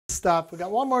stuff. We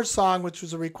got one more song, which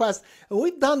was a request, and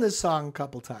we've done this song a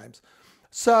couple times.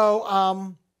 So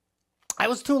I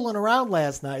was tooling around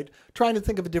last night trying to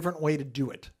think of a different way to do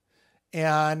it,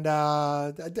 and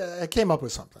I came up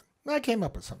with something.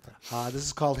 This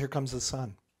is called "Here Comes the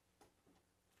Sun."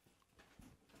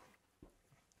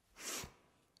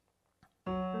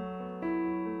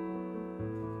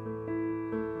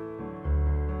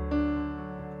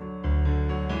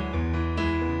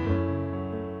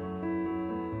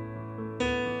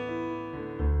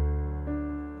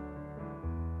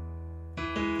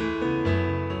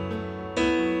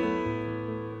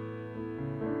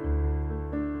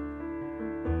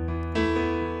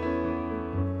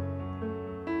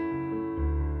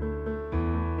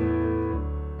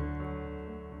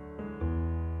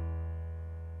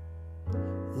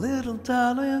 Little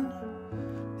darling,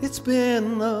 it's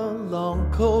been a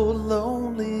long, cold,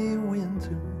 lonely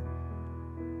winter.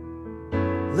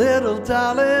 Little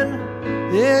darling,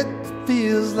 it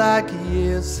feels like a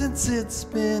year since it's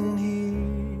been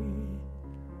here.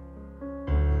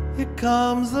 Here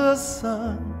comes the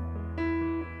sun.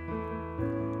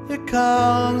 Here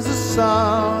comes the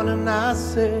sun, and I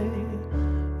say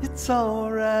it's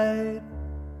alright.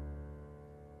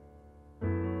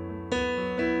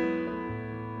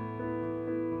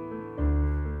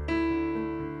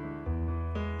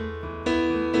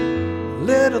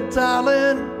 Little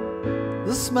darling,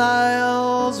 the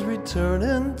smiles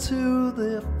returning to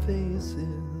their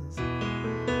faces.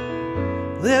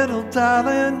 Little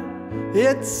darling,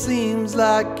 it seems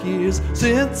like years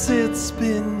since it's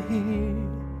been here.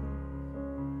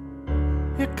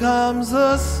 Here comes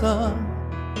the sun.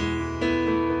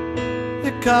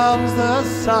 Here comes the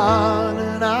sun,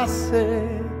 and I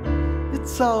say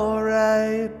it's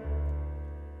alright.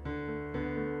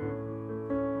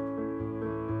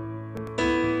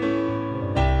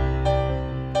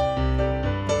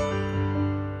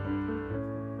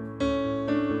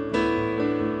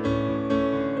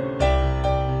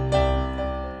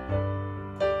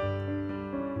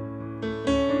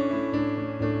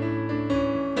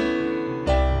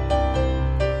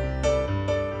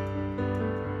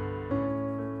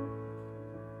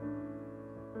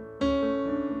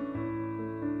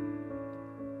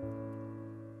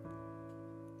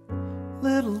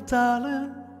 Little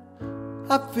darling,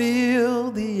 I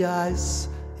feel the ice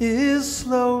is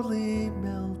slowly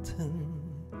melting.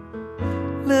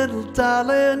 Little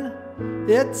darling,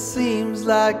 it seems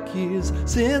like years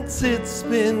since it's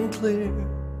been clear.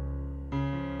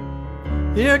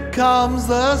 Here comes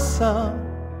the sun.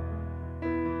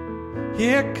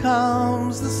 Here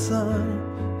comes the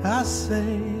sun. I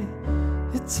say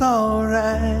it's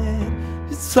alright.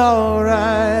 It's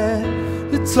alright.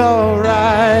 It's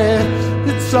alright.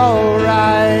 It's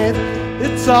alright.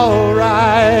 It's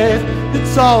alright.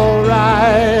 It's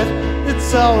alright.